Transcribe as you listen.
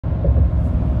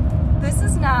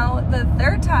now the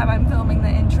third time I'm filming the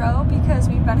intro because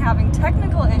we've been having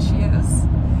technical issues.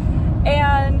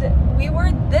 And we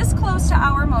were this close to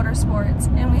Our Motorsports,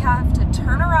 and we have to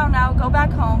turn around now, go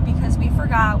back home because we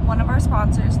forgot one of our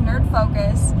sponsors, Nerd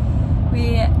Focus.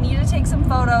 We need to take some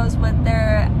photos with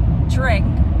their drink.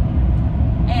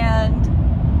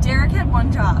 And Derek had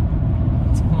one job.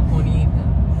 Don't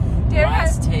even.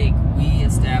 Last take, we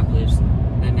established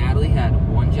that Natalie had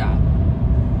one job.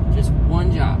 Just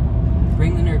one job.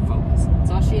 Bring the Nerd Focus. That's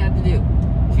all she had to do.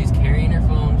 She was carrying her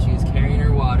phone, she was carrying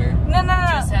her water. No.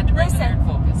 Just had to bring the Nerd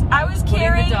Focus. I was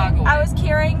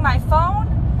carrying my phone,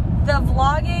 the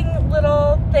vlogging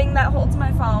little thing that holds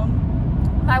my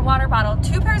phone, my water bottle,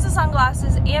 2 pairs of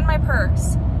sunglasses, and my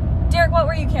purse. Derek, what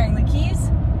were you carrying? The keys?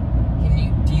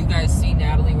 Do you guys see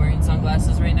Natalie wearing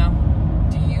sunglasses right now?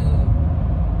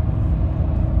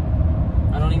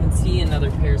 I don't even see another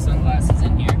pair of sunglasses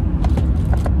in here.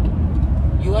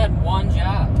 You had one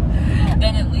job.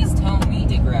 Then at least tell me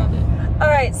to grab it. All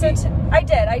right, so I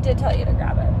did tell you to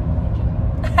grab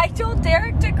it. I told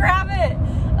Derek to grab it.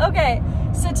 Okay,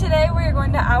 so today we're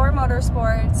going to Our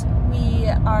Motorsports. We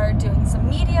are doing some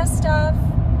media stuff,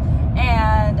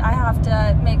 and I have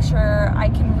to make sure I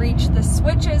can reach the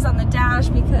switches on the dash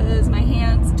because my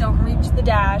hands don't reach the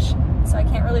dash, so I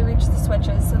can't really reach the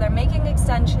switches. So they're making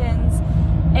extensions,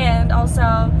 and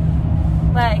also,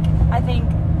 like, I think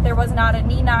there was not a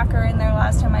knee knocker in there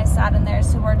last time I sat in there,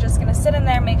 so we're just gonna sit in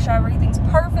there, make sure everything's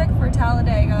perfect for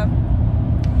Talladega.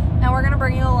 Now we're gonna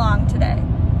bring you along today.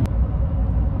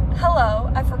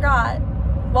 Hello, I forgot.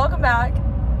 Welcome back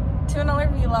to another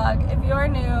vlog. If you are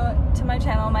new to my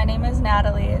channel, my name is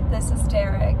Natalie, this is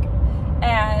Derek,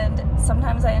 and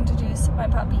sometimes I introduce my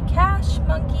puppy Cash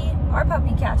Monkey, our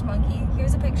puppy Cash Monkey.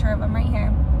 Here's a picture of him right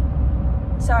here.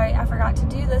 Sorry, I forgot to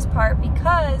do this part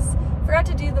because forgot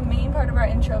to do the main part of our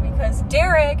intro because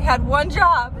Derek had one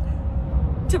job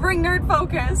to bring Nerd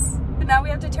Focus, but now we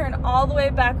have to turn all the way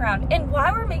back around. And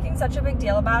why we're making such a big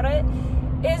deal about it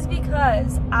is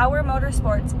because Our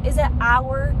Motorsports is an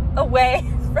hour away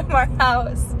from our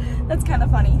house. That's kind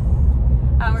of funny.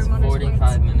 Our Motorsports.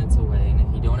 45 minutes away, and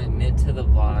if you don't admit to the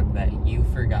vlog that you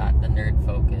forgot the Nerd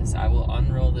Focus, I will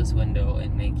unroll this window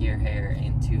and make your hair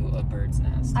into a bird's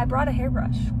nest. I brought a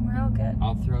hairbrush. We're all good.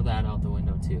 I'll throw that out the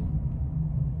window too.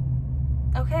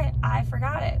 Okay, I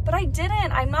forgot it. But I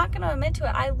didn't. I'm not going to admit to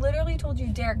it. I literally told you,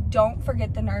 Derek, don't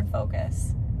forget the Nerd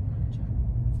Focus.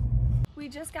 We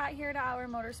just got here to Our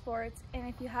Motorsports, and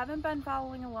if you haven't been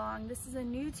following along, this is a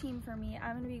new team for me.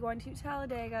 I'm going to be going to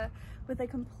Talladega with a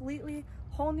completely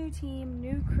whole new team,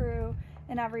 new crew,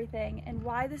 and everything. And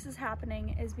why this is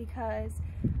happening is because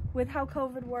with how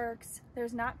COVID works,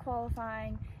 there's not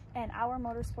qualifying, and Our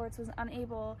Motorsports was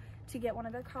unable to get one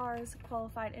of their cars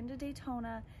qualified into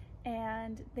Daytona,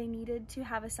 and they needed to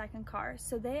have a second car.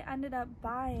 So they ended up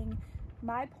buying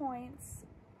my points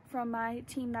from my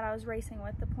team that I was racing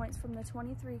with, the points from the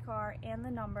 23 car and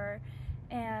the number,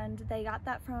 and they got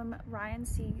that from Ryan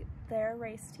Sieg, their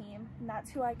race team, and that's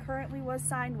who I currently was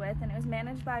signed with, and it was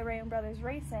managed by Ray & Brothers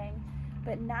Racing.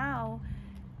 But now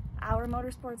Our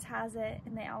Motorsports has it,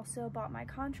 and they also bought my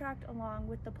contract along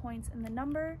with the points and the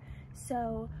number.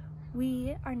 So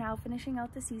we are now finishing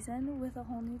out the season with a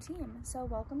whole new team. So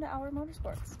welcome to Our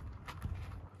Motorsports.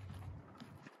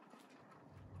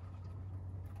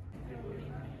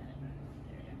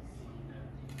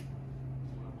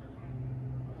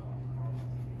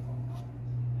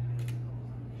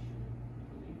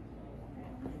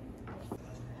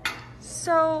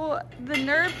 So the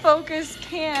Nerd Focus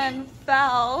can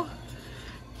fell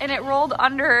and it rolled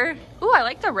under. Ooh, I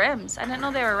like the rims. I didn't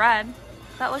know they were red.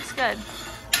 That looks good.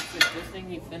 It's a good thing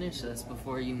you finished this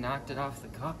before you knocked it off the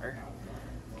car.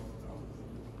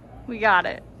 We got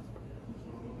it.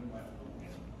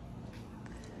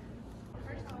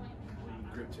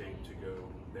 Grip tape to go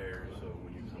there, so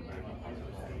when you come back on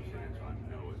the stance,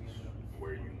 I know it's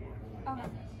where you want. Okay,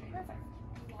 perfect.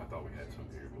 I thought we had some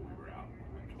here, but we were out.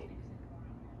 I told them.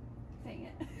 Dang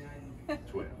it.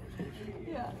 12.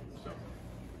 Yeah. So,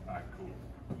 all right, cool.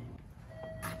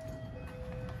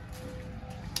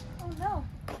 Oh no.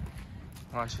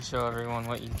 Why don't you show everyone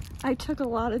what you... I took a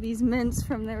lot of these mints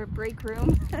from their break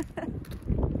room.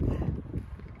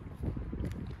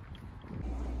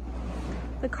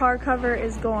 The car cover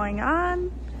is going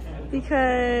on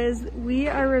because we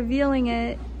are revealing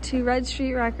it to Red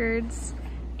Street Records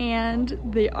and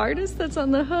the artist that's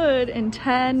on the hood in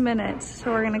 10 minutes.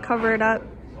 So we're gonna cover it up,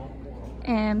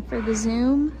 and for the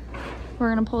zoom, we're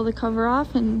gonna pull the cover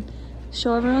off and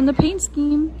show everyone the paint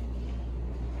scheme.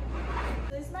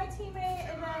 This is my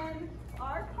teammate, and then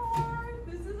our car.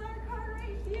 This is our car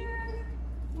right here.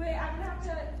 Wait, I'm gonna have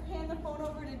to hand the phone phone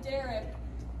over to Derek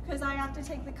because I have to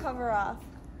take the cover off.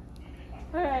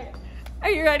 All right. Are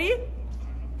you ready?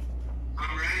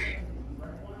 I'm ready.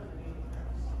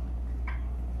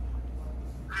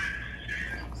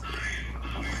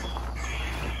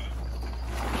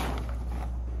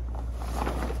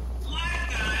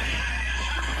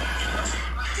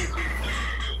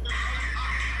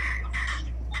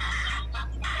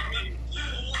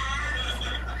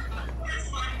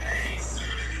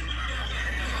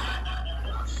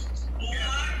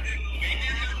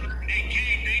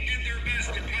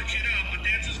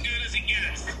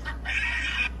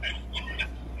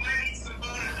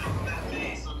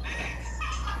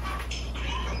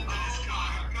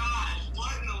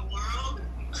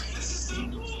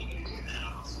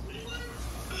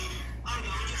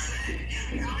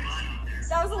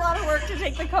 That was a lot of work to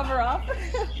take the cover off.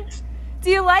 Do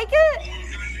you like it?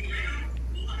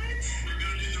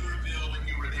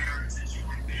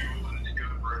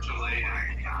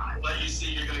 Let you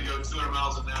see you're going to go 200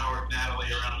 miles an hour with Natalie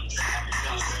around the track.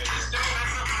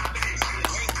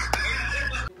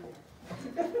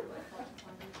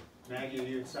 Maggie, are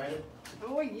you excited?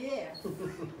 Oh yeah.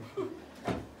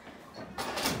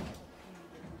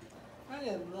 I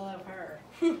just love her.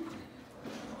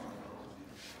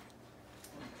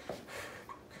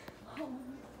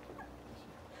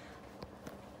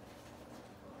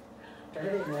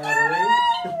 Hey, Natalie.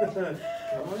 Come on.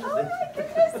 Oh my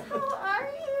goodness, how are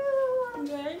you?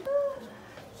 Good.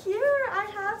 Here, I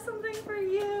have something for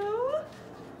you.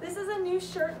 This is a new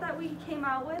shirt that we came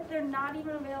out with. They're not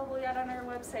even available yet on our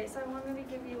website, so I wanted to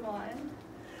give you one.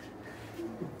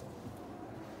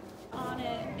 On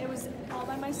it was all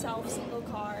by myself, single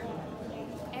car.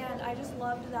 And I just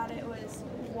loved that it was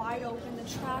wide open. The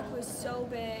track was so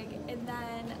big, and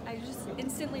then I just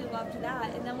instantly loved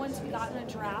that. And then once we got in a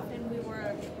draft and we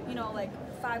were, you know, like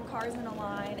 5 cars in a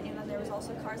line, and then there was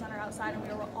also cars on our outside, and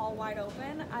we were all wide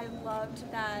open. I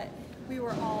loved that we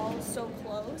were all so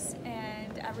close,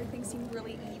 and everything seemed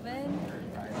really even,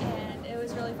 and it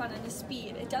was really fun. And the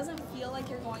speed, it doesn't feel like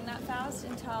you're going that fast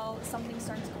until something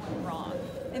starts going wrong,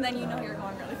 and then you know you're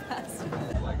going really fast.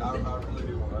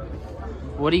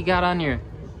 What do you got on your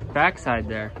backside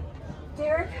there?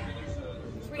 Derek,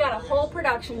 we got a whole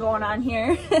production going on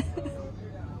here.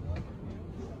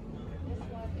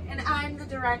 And I'm the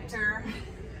director.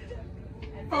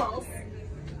 False.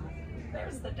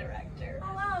 There's the director.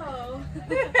 Hello.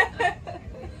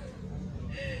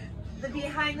 The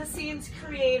behind the scenes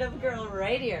creative girl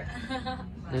right here.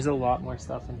 There's a lot more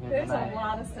stuff in here There's than a I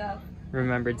lot of stuff.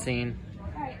 remembered seeing. All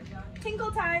right,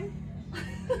 tinkle time.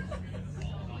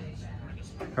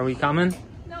 Are we coming?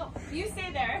 No, you stay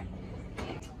there.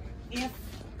 If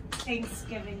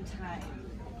Thanksgiving time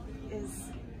is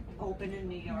open in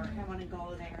New York, I want to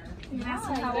go there. Yeah,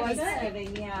 How was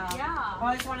Thanksgiving? Yeah. Yeah. I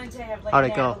always wanted to have like How'd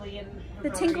it go? Natalie and The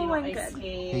her, tinkle you know, went ice good.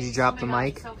 skate. Did you drop the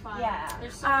mic?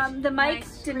 Yeah. The mic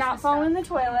did not fall in the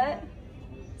toilet,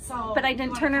 So, but I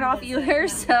didn't turn it off either,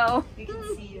 so. we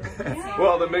can see you.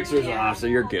 Well, the mixer's off, so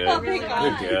you're good. That'd be You're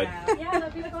fun. good. Yeah,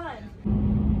 that'd be fun.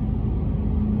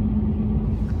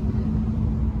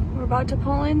 We're about to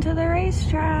pull into the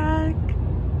racetrack.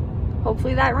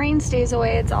 Hopefully that rain stays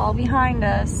away. It's all behind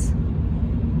us.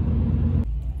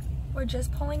 We're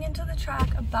just pulling into the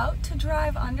track, about to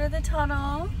drive under the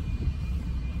tunnel.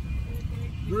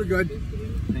 Very good.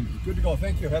 Good to go.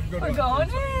 Thank you. Have a good We're one. going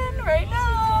in right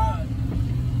now.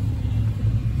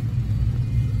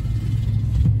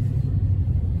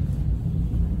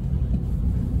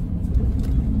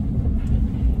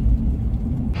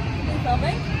 Are you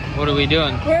filming? What are we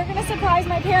doing? We're gonna surprise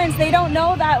my parents. They don't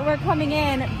know that we're coming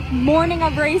in morning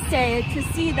of race day to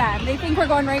see them. They think we're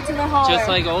going right to the hauler. Just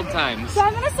like old times. So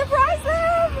I'm gonna surprise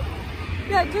them.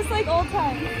 Yeah, just like old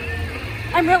times.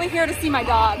 I'm really here to see my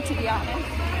dog, to be honest.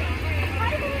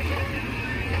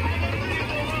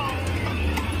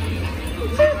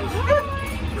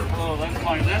 Oh, that's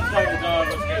fine. That's why the dog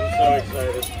was getting so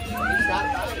excited.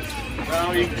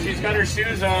 No, she's got her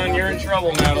shoes on. You're in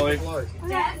trouble, Natalie.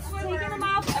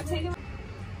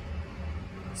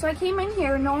 So I came in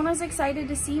here, no one was excited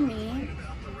to see me.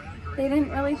 They didn't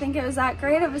really think it was that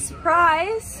great of a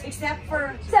surprise. Except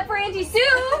for Auntie Sue!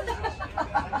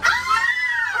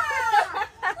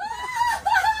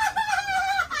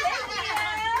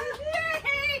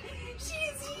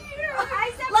 she's here.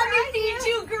 Let me feed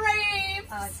you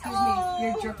grapes. Excuse me,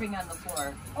 you're dripping on the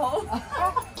floor.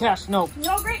 Oh. Cash, no.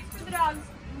 No grapes for the dogs.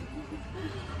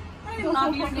 I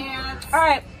love you, Nat. All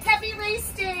right. Happy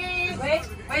race day.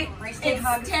 Wait, race day It's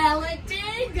hugs.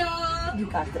 Talladega. You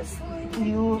got this.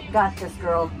 You got this,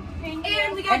 girl. Thank you.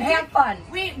 And we got have fun.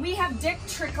 We have Dick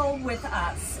Trickle with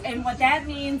us, and what that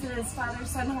means is Father,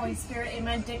 Son, Holy Spirit.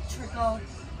 Amen. Dick Trickle,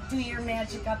 do your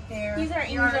magic up there. He's our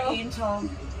You're angel. our angel.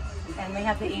 And we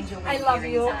have the angel I wing love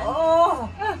earrings you. on. Oh,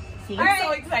 See? I'm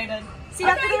so excited. See you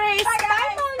after the race. Bye, guys.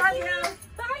 Bye, Love monkey. you.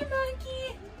 Bye,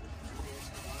 monkey.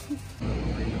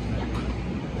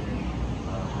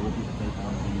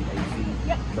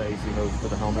 The AC hose for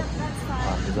the helmet. That's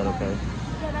fine. Is that okay?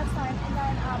 Yeah, that's fine. And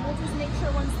then we'll just make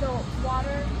sure once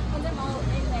I'm all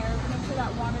in there, make sure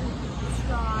that water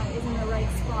straw is in the right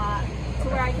spot to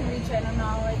where I can reach it. And I'm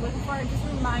not like looking for it. Just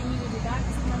remind me to do that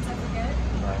because sometimes I forget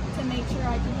to make sure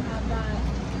I can have that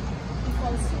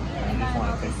close to me. And then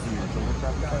I'll just,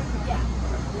 yeah.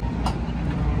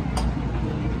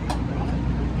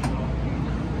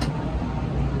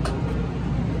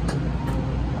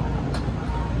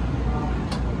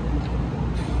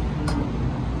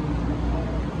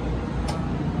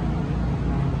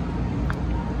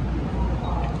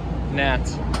 Nat,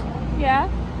 Yeah.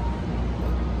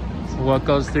 so what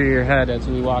goes through your head as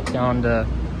we walk down to...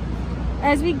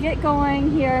 As we get going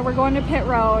here, we're going to pit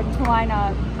road to line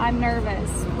up. I'm nervous.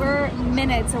 We're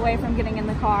minutes away from getting in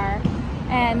the car.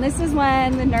 And this is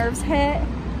when the nerves hit.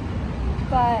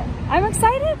 But I'm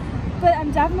excited, but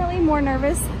I'm definitely more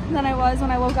nervous than I was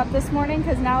when I woke up this morning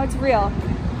because now it's real.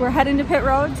 We're heading to pit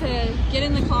road to get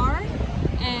in the car,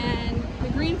 and the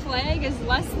green flag is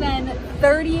less than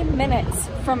 30 minutes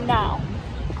from now.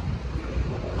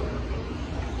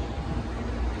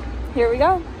 Here we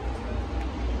go.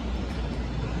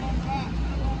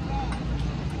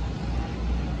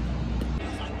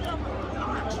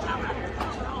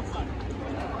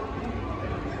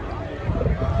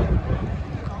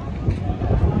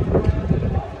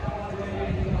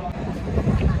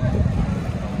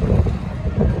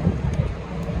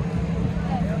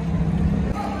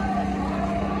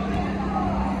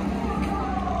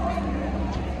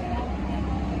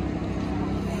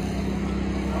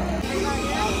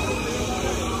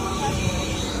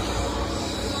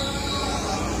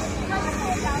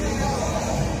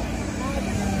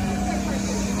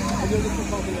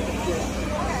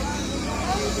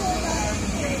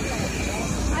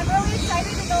 I'm really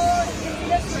excited to go into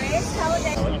this race,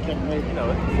 Talladega.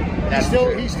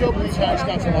 He still believes Harris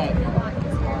cuts a lot.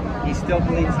 He still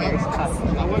believes Harris cuts.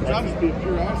 I wasn't trying to be a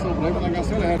pure asshole, but everything I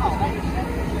said I had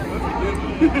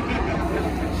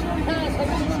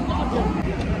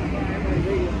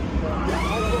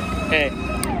to. Hey,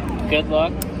 good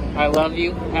luck. I love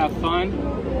you. Have fun.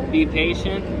 Be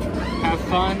patient. Have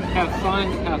fun. Have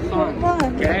fun. Have fun.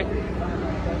 Okay?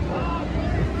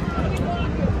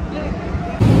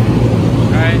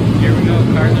 Alright, here we go.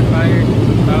 Cars are fired.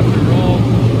 About to roll.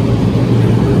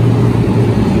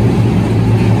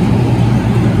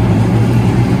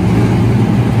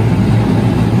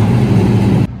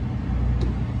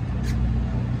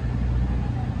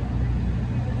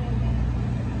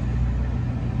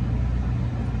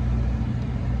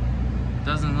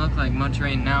 Doesn't look like much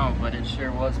rain now, but it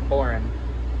sure was pouring.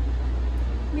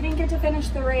 We didn't get to finish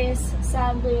the race,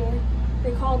 sadly.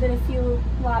 They called it a few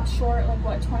laps short, like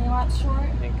what, 20 laps short?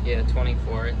 I think, yeah,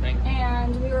 24, I think.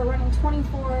 And we were running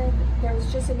 24th. There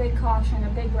was just a big caution, a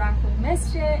big wreck. We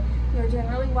missed it. We were doing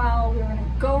really well. We were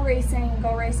gonna go racing,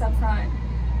 go race up front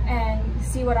and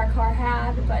see what our car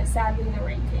had, but sadly the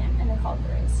rain came and they called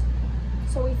the race.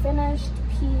 So we finished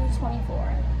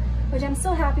P24, which I'm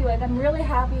still happy with. I'm really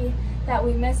happy that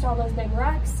we missed all those big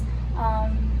wrecks.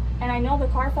 And I know the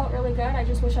car felt really good. I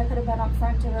just wish I could have been up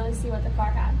front to really see what the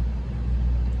car had.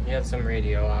 You had some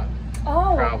radio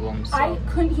problems. So. I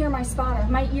couldn't hear my spotter.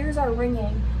 My ears are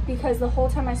ringing because the whole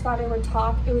time my spotter would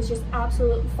talk, it was just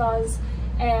absolute fuzz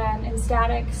and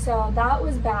static. So that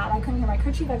was bad. I couldn't hear my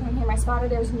crew chief, I couldn't hear my spotter.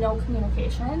 There was no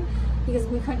communication because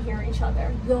we couldn't hear each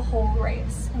other the whole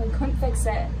race and we couldn't fix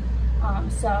it.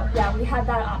 So yeah, we had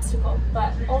that obstacle,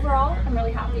 but overall, I'm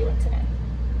really happy with today.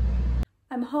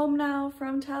 I'm home now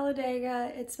from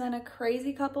Talladega. It's been a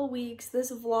crazy couple weeks.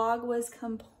 This vlog was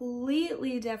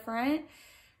completely different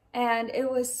and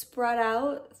it was spread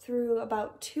out through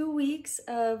about 2 weeks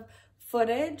of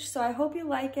footage. So I hope you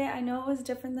like it. I know it was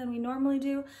different than we normally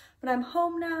do, but I'm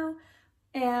home now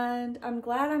and I'm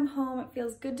glad I'm home. It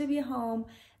feels good to be home.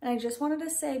 And I just wanted to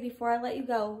say before I let you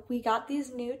go, we got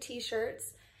these new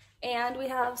t-shirts and we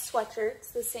have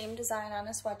sweatshirts, the same design on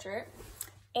a sweatshirt.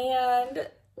 And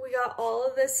we got all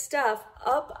of this stuff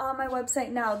up on my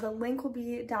website now. The link will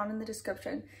be down in the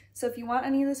description. So if you want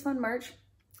any of this fun merch,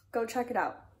 go check it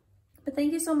out. But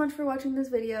thank you so much for watching this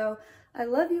video. I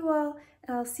love you all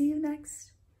and I'll see you in the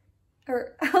next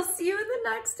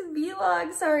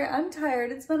vlog. Sorry, I'm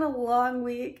tired. It's been a long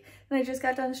week and I just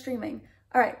got done streaming.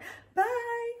 All right, bye.